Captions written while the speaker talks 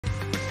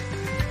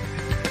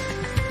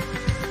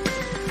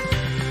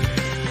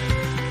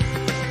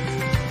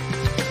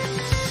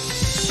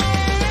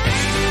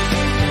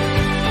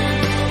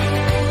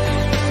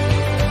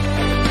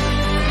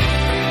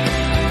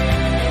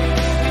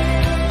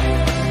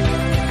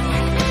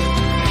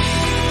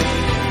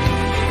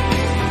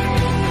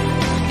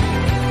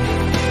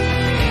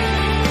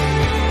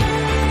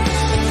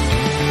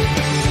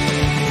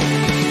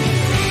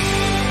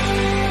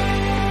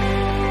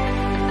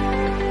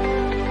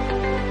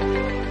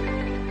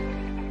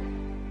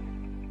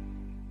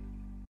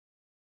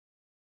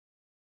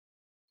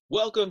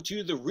Welcome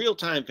to the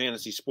RealTime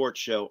Fantasy Sports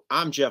Show.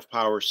 I'm Jeff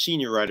Paur,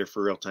 senior writer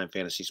for RealTime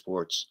Fantasy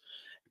Sports.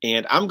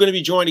 And I'm going to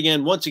be joined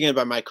once again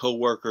by my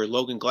coworker,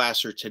 Logan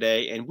Glaser,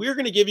 today. And we're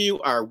going to give you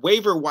our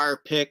waiver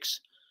wire picks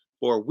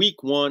for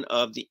week one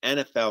of the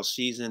NFL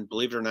season.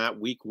 Believe it or not,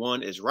 week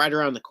one is right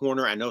around the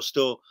corner. I know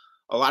still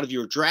a lot of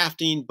you are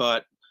drafting,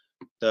 but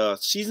the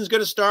season's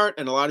going to start,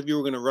 and a lot of you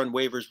are going to run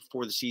waivers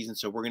before the season,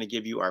 so we're going to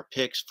give you our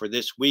picks for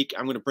this week.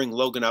 I'm going to bring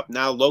Logan up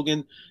now.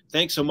 Logan,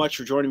 thanks so much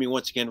for joining me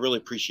once again. Really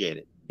appreciate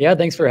it. Yeah,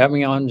 thanks for having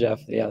me on, Jeff.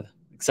 Yeah,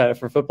 excited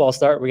for football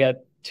start. We got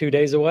 2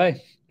 days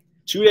away.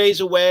 2 days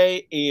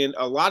away, and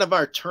a lot of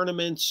our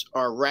tournaments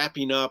are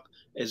wrapping up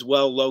as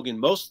well, Logan.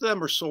 Most of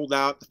them are sold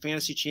out. The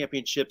Fantasy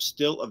Championship's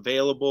still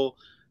available.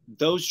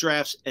 Those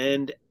drafts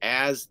end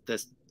as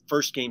the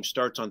first game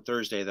starts on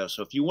Thursday, though.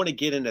 So if you want to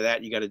get into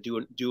that, you got to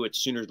do it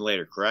sooner than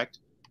later, correct?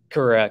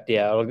 Correct,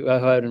 yeah. I'll go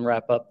ahead and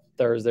wrap up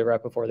Thursday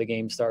right before the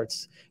game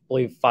starts. I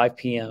believe 5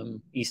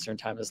 p.m. Eastern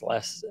time is the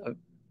last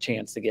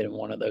chance to get in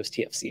one of those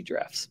TFC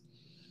drafts.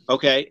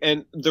 Okay,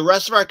 and the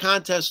rest of our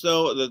contests,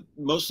 though,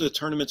 most of the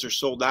tournaments are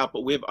sold out,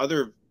 but we have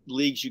other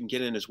leagues you can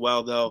get in as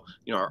well, though.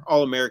 You know, our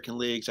All-American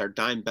leagues, our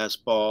Dime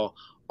Best Ball,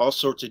 all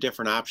sorts of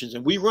different options,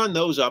 and we run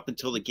those up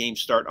until the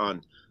games start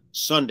on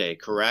Sunday,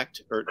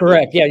 correct?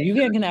 Correct. Yeah, you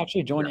can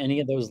actually join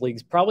any of those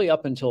leagues probably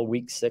up until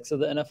week 6 of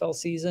the NFL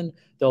season.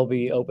 They'll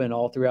be open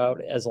all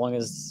throughout. As long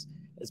as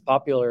it's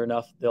popular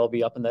enough, they'll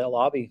be up in the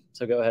lobby.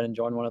 So go ahead and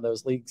join one of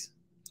those leagues.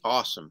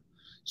 Awesome.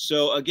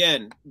 So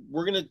again,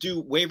 we're going to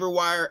do waiver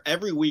wire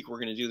every week. We're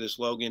going to do this,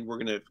 Logan. We're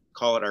going to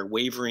call it our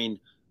wavering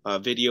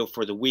video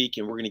for the week,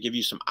 and we're going to give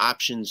you some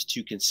options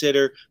to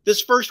consider.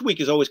 This first week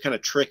is always kind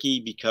of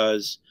tricky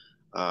because,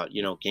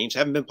 games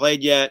haven't been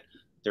played yet.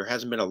 There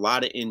hasn't been a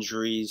lot of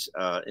injuries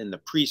in the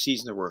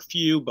preseason. There were a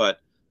few,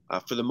 but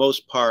for the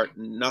most part,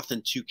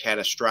 nothing too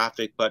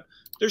catastrophic. But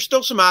there's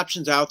still some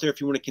options out there if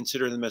you want to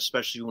consider them,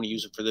 especially if you want to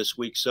use them for this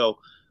week. So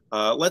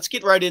let's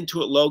get right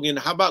into it, Logan.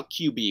 How about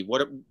QB?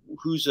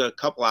 Who's a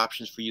couple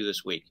options for you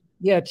this week?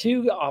 Yeah,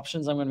 2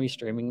 options I'm going to be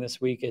streaming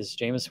this week is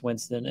Jameis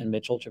Winston and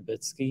Mitchell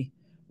Trubisky,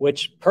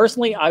 which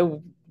personally I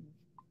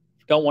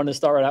don't want to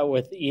start out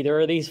with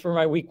either of these for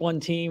my week 1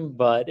 team,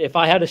 but if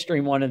I had to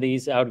stream one of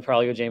these, I would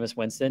probably go Jameis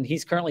Winston.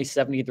 He's currently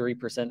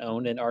 73%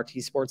 owned in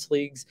RT Sports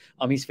leagues.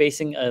 He's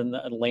facing an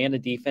Atlanta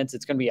defense.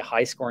 It's going to be a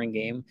high-scoring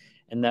game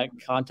in that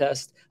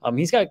contest.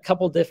 He's got a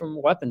couple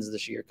different weapons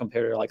this year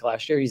compared to like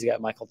last year. He's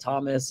got Michael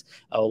Thomas,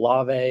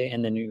 Olave,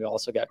 and then you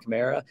also got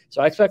Kamara.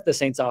 So I expect the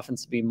Saints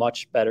offense to be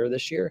much better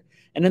this year.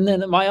 And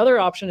then my other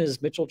option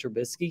is Mitchell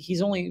Trubisky.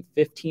 He's only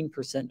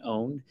 15%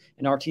 owned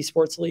in RT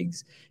Sports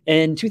leagues.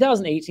 In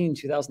 2018,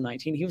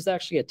 2019, he was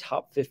actually a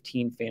top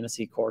 15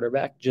 fantasy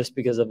quarterback just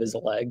because of his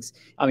legs.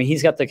 I mean,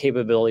 he's got the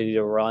capability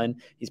to run.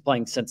 He's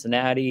playing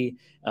Cincinnati.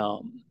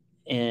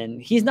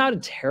 And he's not a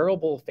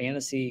terrible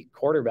fantasy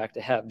quarterback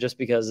to have just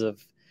because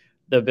of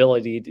the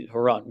ability to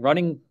run.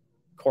 Running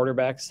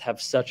quarterbacks have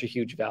such a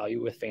huge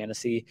value with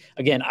fantasy.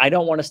 Again, I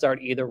don't want to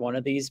start either one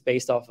of these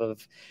based off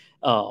of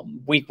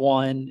week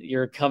 1.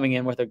 You're coming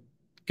in with a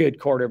good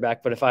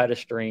quarterback, but if I had to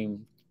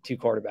stream 2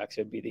 quarterbacks, it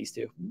would be these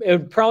 2. It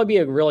would probably be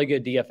a really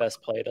good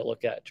DFS play to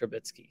look at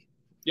Trubisky.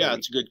 Yeah,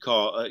 it's a good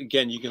call.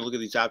 Again, you can look at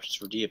these options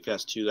for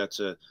DFS too. That's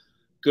a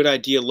good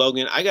idea,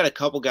 Logan. I got a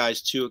couple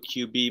guys too at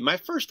QB. My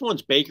first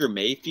one's Baker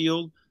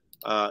Mayfield.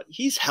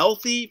 He's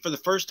healthy for the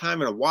first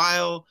time in a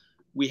while.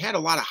 We had a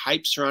lot of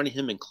hype surrounding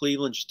him in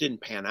Cleveland, just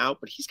didn't pan out,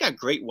 but he's got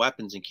great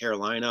weapons in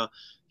Carolina.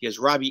 He has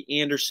Robbie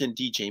Anderson,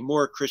 DJ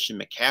Moore, Christian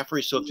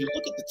McCaffrey. So if you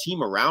look at the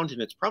team around him,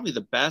 it's probably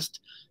the best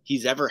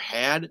he's ever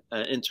had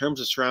in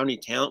terms of surrounding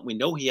talent. We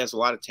know he has a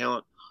lot of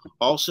talent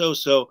also.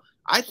 So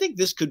I think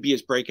this could be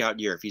his breakout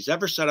year. If he's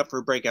ever set up for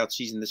a breakout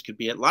season, this could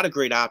be it. A lot of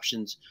great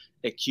options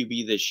at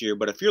QB this year.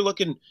 But if you're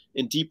looking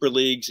in deeper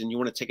leagues and you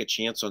want to take a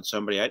chance on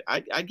somebody,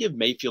 I'd give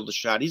Mayfield a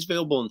shot. He's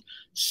available in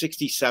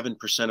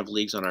 67% of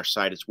leagues on our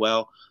site as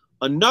well.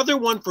 Another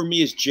one for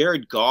me is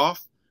Jared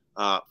Goff.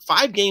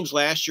 5 games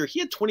last year, he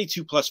had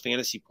 22-plus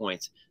fantasy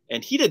points,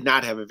 and he did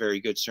not have a very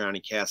good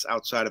surrounding cast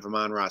outside of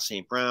Amon-Ra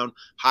St. Brown.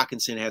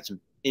 Hawkinson had some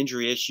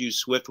injury issues.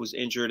 Swift was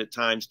injured at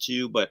times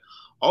too, but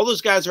all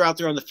those guys are out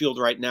there on the field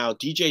right now.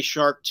 DJ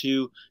Shark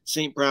too,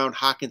 St. Brown,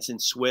 Hawkinson,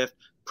 Swift.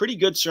 Pretty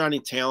good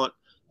surrounding talent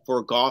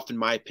for Goff, in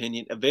my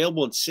opinion.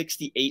 Available in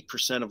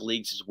 68% of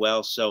leagues as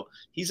well. So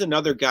he's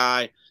another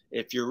guy.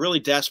 If you're really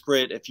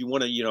desperate, if you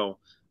want to,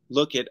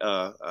 look at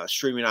a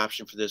streaming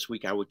option for this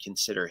week, I would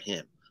consider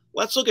him.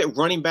 Let's look at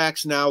running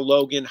backs now,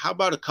 Logan. How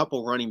about a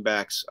couple running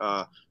backs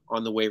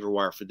on the waiver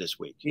wire for this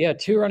week? Yeah,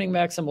 2 running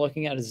backs I'm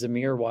looking at is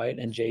Zamir White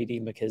and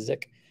J.D.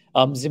 McKissick.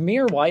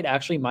 Zamir White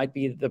actually might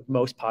be the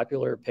most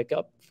popular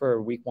pickup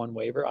for week 1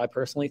 waiver. I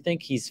personally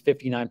think he's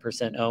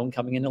 59% owned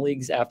coming into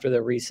leagues after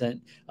the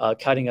recent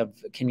cutting of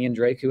Kenyon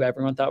Drake, who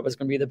everyone thought was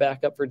going to be the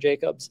backup for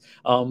Jacobs.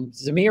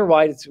 Zamir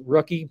White is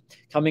rookie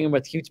coming in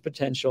with huge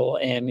potential,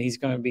 and he's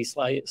going to be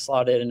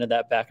slotted into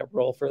that backup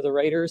role for the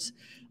Raiders.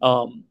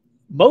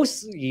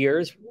 Most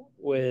years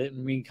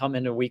when we come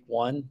into week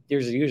 1,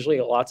 there's usually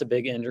lots of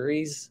big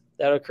injuries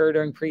that occurred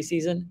during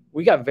preseason,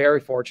 we got very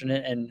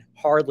fortunate and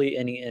hardly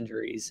any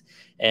injuries.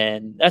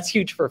 And that's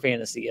huge for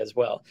fantasy as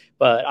well.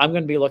 But I'm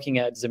going to be looking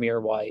at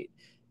Zamir White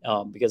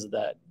because of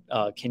that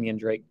Kenyon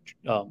Drake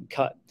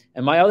cut.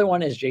 And my other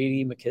one is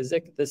J.D.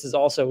 McKissick. This is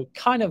also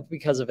kind of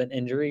because of an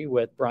injury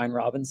with Brian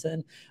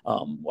Robinson,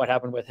 what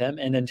happened with him.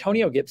 And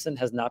Antonio Gibson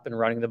has not been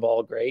running the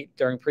ball great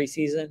during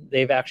preseason.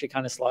 They've actually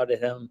kind of slotted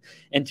him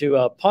into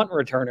a punt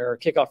returner or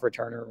kickoff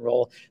returner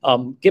role.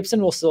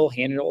 Gibson will still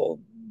handle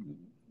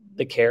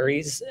the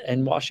carries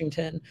in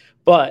Washington,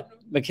 but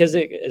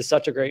McKissick is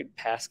such a great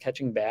pass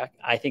catching back.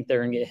 I think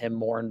they're going to get him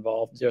more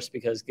involved just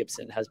because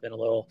Gibson has been a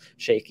little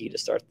shaky to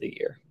start the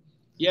year.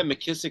 Yeah,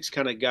 McKissick's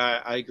kind of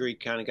guy, I agree,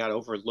 kind of got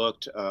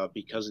overlooked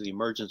because of the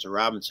emergence of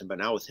Robinson. But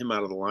now with him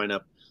out of the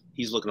lineup,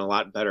 he's looking a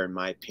lot better, in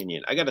my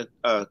opinion. I got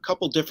a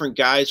couple different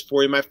guys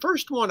for you. My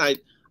first one,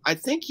 I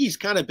think he's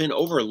kind of been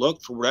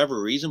overlooked for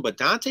whatever reason, but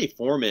Dante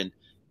Foreman,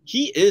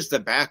 he is the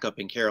backup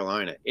in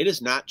Carolina. It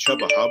is not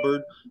Chuba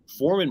Hubbard.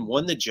 Foreman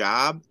won the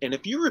job. And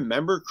if you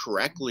remember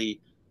correctly,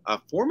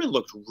 Foreman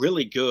looked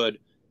really good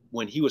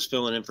when he was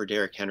filling in for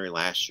Derrick Henry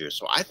last year.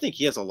 So I think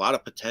he has a lot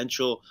of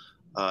potential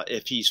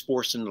if he's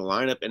forced into the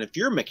lineup. And if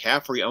you're a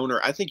McCaffrey owner,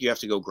 I think you have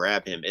to go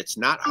grab him. It's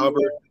not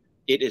Hubbard.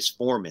 It is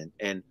Foreman.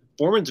 And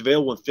Foreman's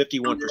available in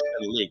 51% of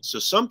leagues. So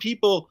some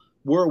people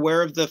were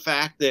aware of the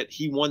fact that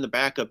he won the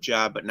backup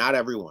job, but not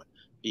everyone,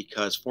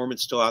 because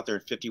Foreman's still out there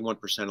in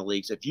 51% of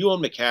leagues. If you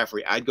own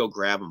McCaffrey, I'd go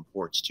grab him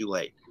before it's too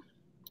late.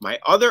 My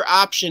other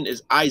option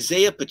is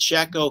Isaiah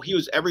Pacheco. He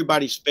was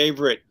everybody's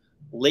favorite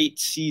late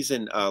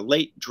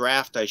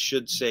draft, I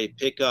should say,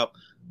 pickup.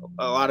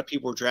 A lot of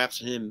people were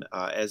drafting him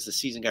as the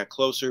season got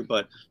closer.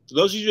 But for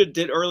those of you that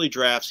did early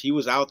drafts, he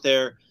was out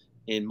there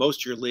in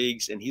most of your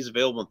leagues, and he's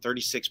available in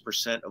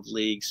 36% of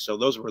leagues. So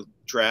those were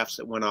drafts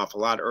that went off a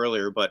lot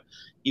earlier. But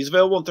he's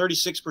available in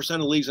 36%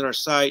 of leagues on our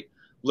site.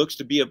 Looks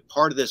to be a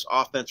part of this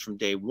offense from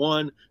day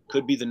one.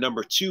 Could be the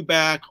number 2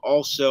 back,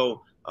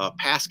 also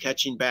pass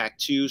catching back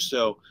too.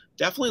 So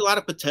definitely a lot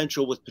of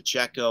potential with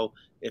Pacheco.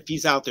 If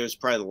he's out there, it's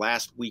probably the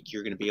last week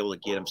you're going to be able to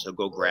get him. So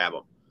go grab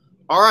him.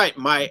 All right,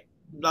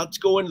 let's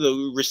go into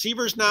the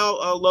receivers now,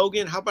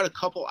 Logan. How about a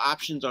couple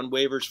options on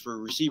waivers for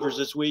receivers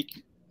this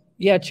week?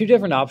 Yeah, 2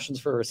 different options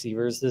for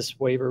receivers this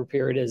waiver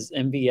period is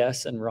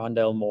MVS and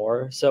Rondale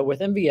Moore. So with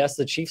MVS,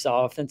 the Chiefs'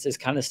 offense is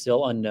kind of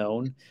still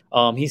unknown.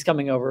 He's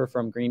coming over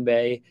from Green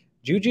Bay.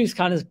 Juju's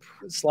kind of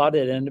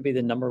slotted in to be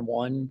the number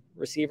 1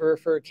 receiver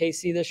for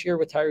KC this year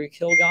with Tyreek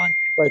Hill gone,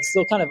 but it's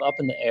still kind of up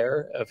in the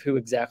air of who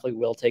exactly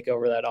will take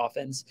over that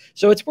offense.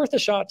 So it's worth a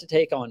shot to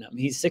take on him.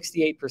 He's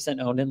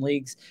 68% owned in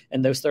leagues,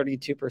 and those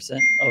 32%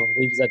 of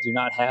leagues that do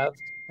not have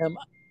him,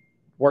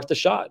 worth a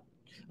shot.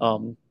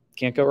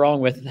 Can't go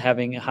wrong with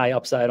having a high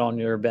upside on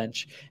your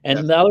bench.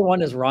 And the other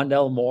one is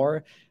Rondale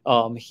Moore.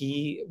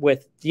 He,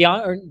 with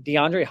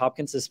DeAndre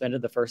Hopkins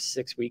suspended the first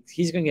 6 weeks,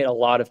 he's going to get a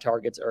lot of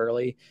targets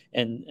early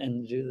and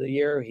the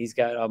year. He's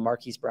got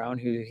Marquise Brown,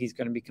 who he's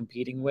going to be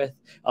competing with.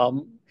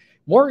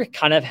 Moore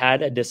kind of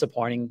had a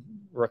disappointing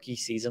rookie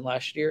season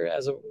last year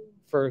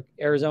for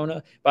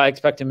Arizona, but I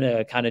expect him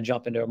to kind of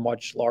jump into a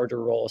much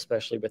larger role,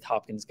 especially with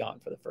Hopkins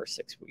gone for the first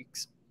 6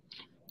 weeks.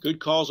 Good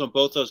calls on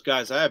both those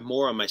guys. I have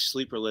more on my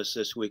sleeper list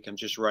this week. I'm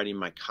just writing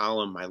my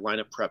column, my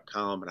lineup prep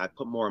column, and I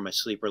put more on my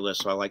sleeper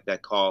list, so I like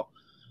that call.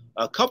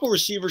 A couple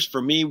receivers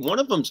for me. One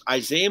of them's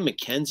Isaiah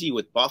McKenzie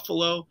with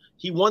Buffalo.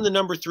 He won the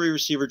number 3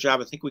 receiver job.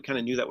 I think we kind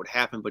of knew that would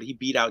happen, but he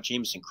beat out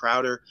Jamison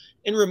Crowder.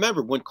 And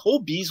remember, when Cole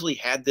Beasley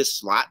had this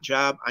slot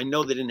job, I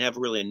know they didn't have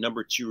really a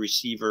number 2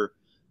 receiver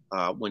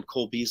when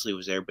Cole Beasley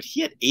was there, but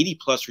he had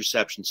 80-plus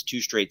receptions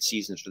 2 straight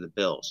seasons for the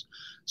Bills.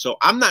 So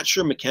I'm not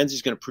sure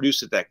McKenzie's going to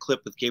produce at that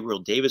clip with Gabriel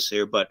Davis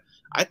here, but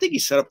I think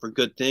he's set up for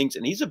good things,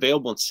 and he's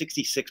available in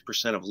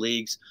 66% of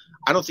leagues.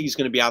 I don't think he's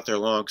going to be out there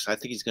long because I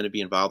think he's going to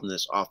be involved in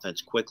this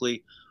offense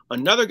quickly.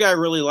 Another guy I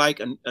really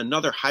like,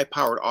 another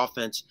high-powered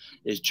offense,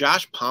 is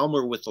Josh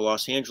Palmer with the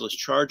Los Angeles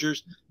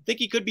Chargers. I think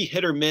he could be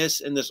hit or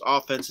miss in this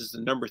offense as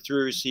the number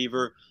 3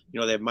 receiver. You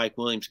know, they have Mike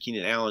Williams,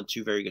 Keenan Allen,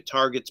 2 very good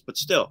targets, but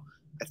still,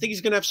 I think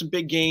he's going to have some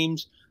big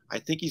games. I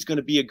think he's going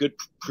to be a good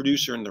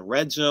producer in the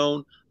red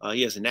zone.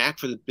 He has a knack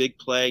for the big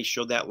play.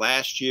 Showed that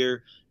last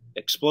year.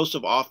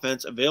 Explosive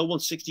offense, available in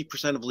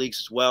 60% of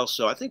leagues as well.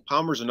 So I think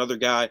Palmer's another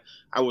guy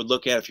I would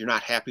look at if you're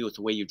not happy with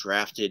the way you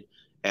drafted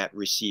at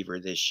receiver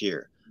this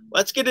year.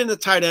 Let's get into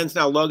tight ends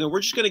now, Logan.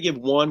 We're just going to give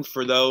one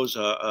for those.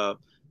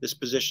 This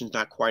position's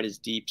not quite as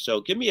deep. So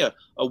give me a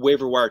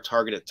waiver wire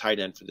target at tight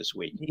end for this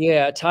week.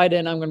 Yeah, tight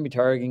end, I'm going to be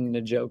targeting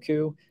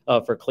Njoku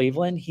for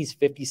Cleveland. He's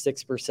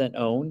 56%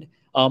 owned.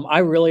 I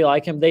really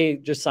like him. They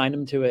just signed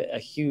him to a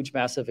huge,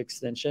 massive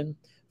extension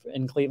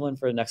in Cleveland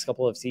for the next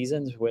couple of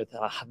seasons with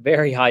a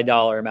very high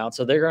dollar amount.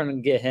 So they're going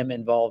to get him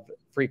involved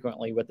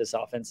frequently with this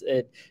offense.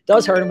 It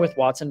does hurt him with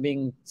Watson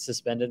being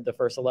suspended the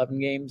first 11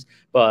 games,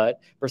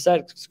 but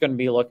Brissett's going to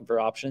be looking for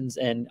options.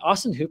 And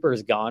Austin Hooper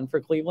is gone for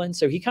Cleveland.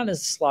 So he kind of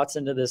slots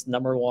into this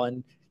number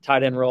 1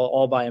 tight end role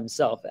all by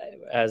himself,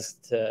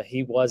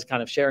 he was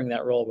kind of sharing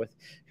that role with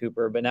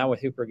Hooper. But now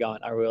with Hooper gone,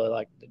 I really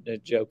like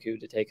Njoku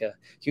to take a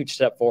huge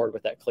step forward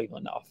with that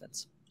Cleveland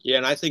offense. Yeah,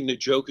 and I think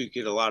Njoku could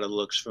get a lot of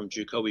looks from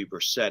Jacoby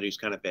Brissett, who's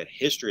kind of had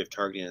history of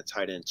targeting a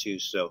tight end too.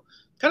 So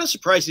kind of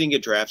surprised he didn't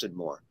get drafted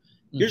more.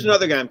 Here's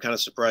another guy I'm kind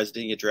of surprised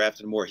didn't get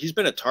drafted more. He's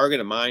been a target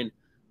of mine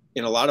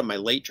in a lot of my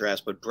late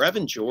drafts, but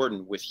Brevin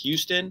Jordan with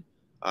Houston,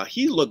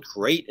 he looked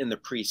great in the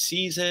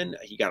preseason.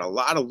 He got a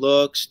lot of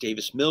looks.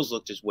 Davis Mills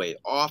looked his way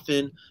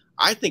often.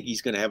 I think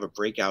he's going to have a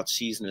breakout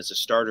season as a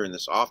starter in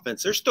this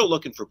offense. They're still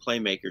looking for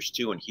playmakers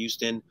too in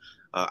Houston,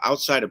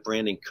 outside of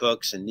Brandon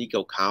Cooks and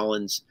Nico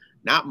Collins.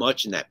 Not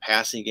much in that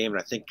passing game,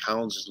 and I think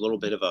Collins is a little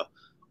bit of a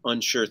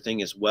unsure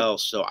thing as well.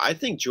 So I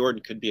think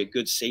Jordan could be a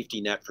good safety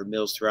net for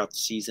Mills throughout the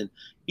season.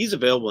 He's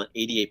available in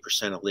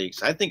 88% of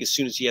leagues. I think as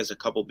soon as he has a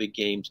couple big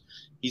games,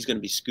 he's going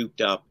to be scooped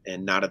up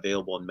and not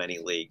available in many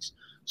leagues.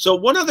 So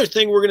one other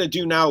thing we're going to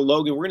do now,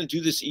 Logan, we're going to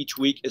do this each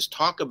week, is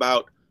talk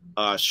about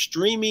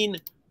streaming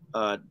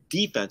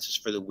defenses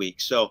for the week.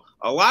 So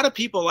a lot of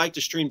people like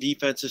to stream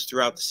defenses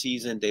throughout the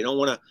season. They don't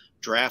want to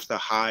draft a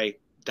high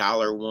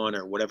dollar one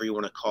or whatever you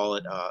want to call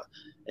it,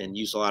 and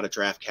use a lot of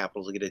draft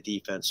capital to get a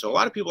defense. So a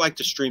lot of people like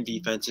to stream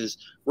defenses.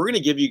 We're going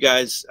to give you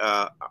guys,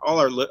 all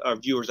our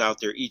viewers out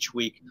there each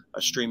week,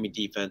 a streaming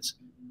defense.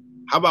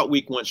 How about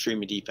week one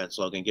streaming defense,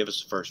 Logan? Give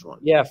us the first one.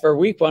 Yeah, for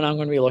week one, I'm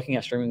going to be looking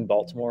at streaming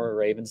Baltimore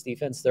Ravens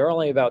defense. They're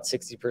only about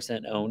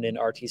 60% owned in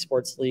RT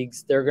Sports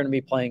leagues. They're going to be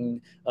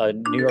playing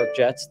New York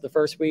Jets the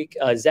first week.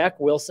 Zach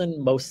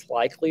Wilson most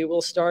likely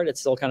will start.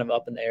 It's still kind of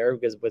up in the air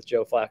because with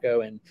Joe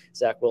Flacco and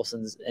Zach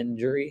Wilson's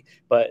injury.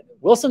 But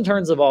Wilson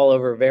turns the ball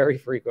over very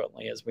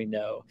frequently, as we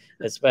know,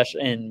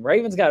 especially. And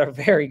Ravens got a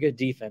very good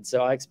defense,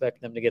 so I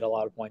expect them to get a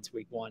lot of points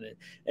week one.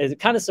 It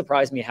kind of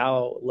surprised me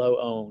how low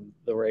owned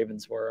the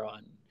Ravens were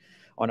on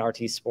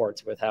RT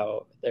Sports with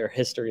how their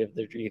history of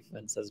their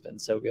defense has been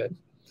so good.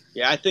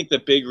 Yeah, I think the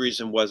big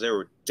reason was they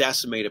were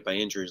decimated by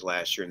injuries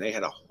last year, and they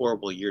had a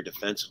horrible year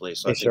defensively.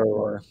 So I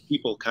think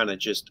people kind of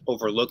just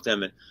overlooked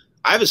them. And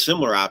I have a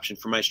similar option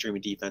for my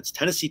streaming defense.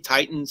 Tennessee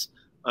Titans,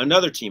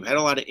 another team, had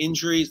a lot of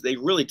injuries. They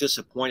really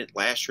disappointed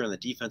last year on the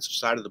defensive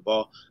side of the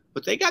ball,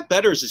 but they got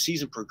better as the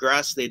season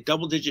progressed. They had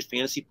double-digit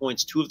fantasy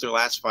points 2 of their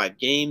last 5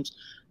 games.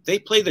 They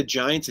play the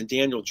Giants and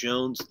Daniel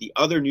Jones, the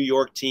other New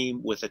York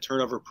team with a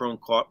turnover-prone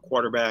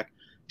quarterback.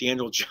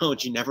 Daniel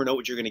Jones, you never know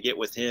what you're going to get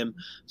with him.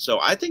 So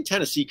I think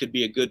Tennessee could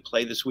be a good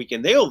play this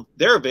weekend.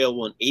 They're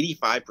available in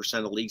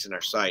 85% of leagues in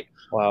our site.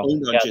 Wow,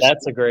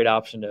 that's a great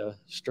option to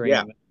stream.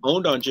 Yeah,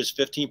 owned on just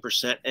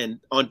 15%. And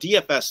on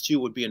DFS,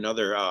 too, would be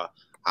another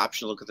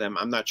option to look at them.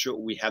 I'm not sure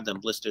we have them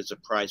listed as a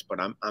price,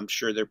 but I'm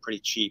sure they're pretty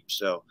cheap.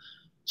 So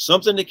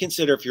something to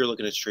consider if you're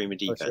looking at streaming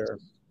defense. For sure.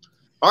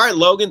 All right,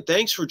 Logan,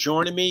 thanks for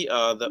joining me.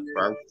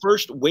 Our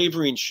first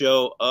wavering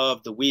show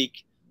of the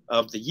week,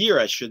 of the year,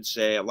 I should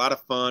say. A lot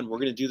of fun. We're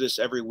going to do this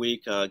every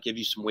week, give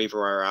you some waiver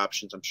wire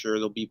options. I'm sure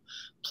they'll be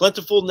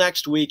plentiful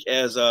next week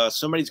as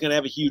somebody's going to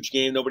have a huge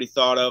game nobody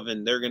thought of,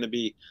 and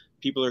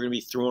people are going to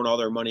be throwing all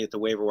their money at the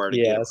waiver wire.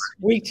 Yes,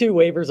 week 2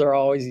 waivers are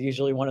always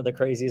usually one of the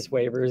craziest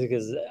waivers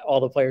because all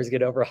the players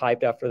get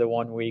overhyped after the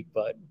 1 week,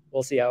 but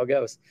we'll see how it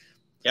goes.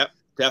 Yep,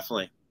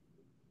 definitely.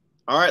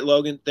 All right,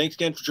 Logan, thanks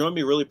again for joining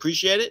me. Really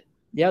appreciate it.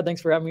 Yeah,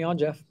 thanks for having me on,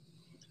 Jeff.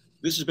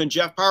 This has been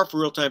Jeff Paur for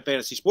RealTime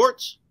Fantasy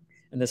Sports.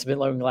 And this has been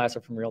Logan Glaser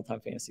from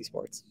RealTime Fantasy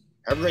Sports.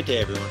 Have a great day,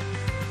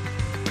 everyone.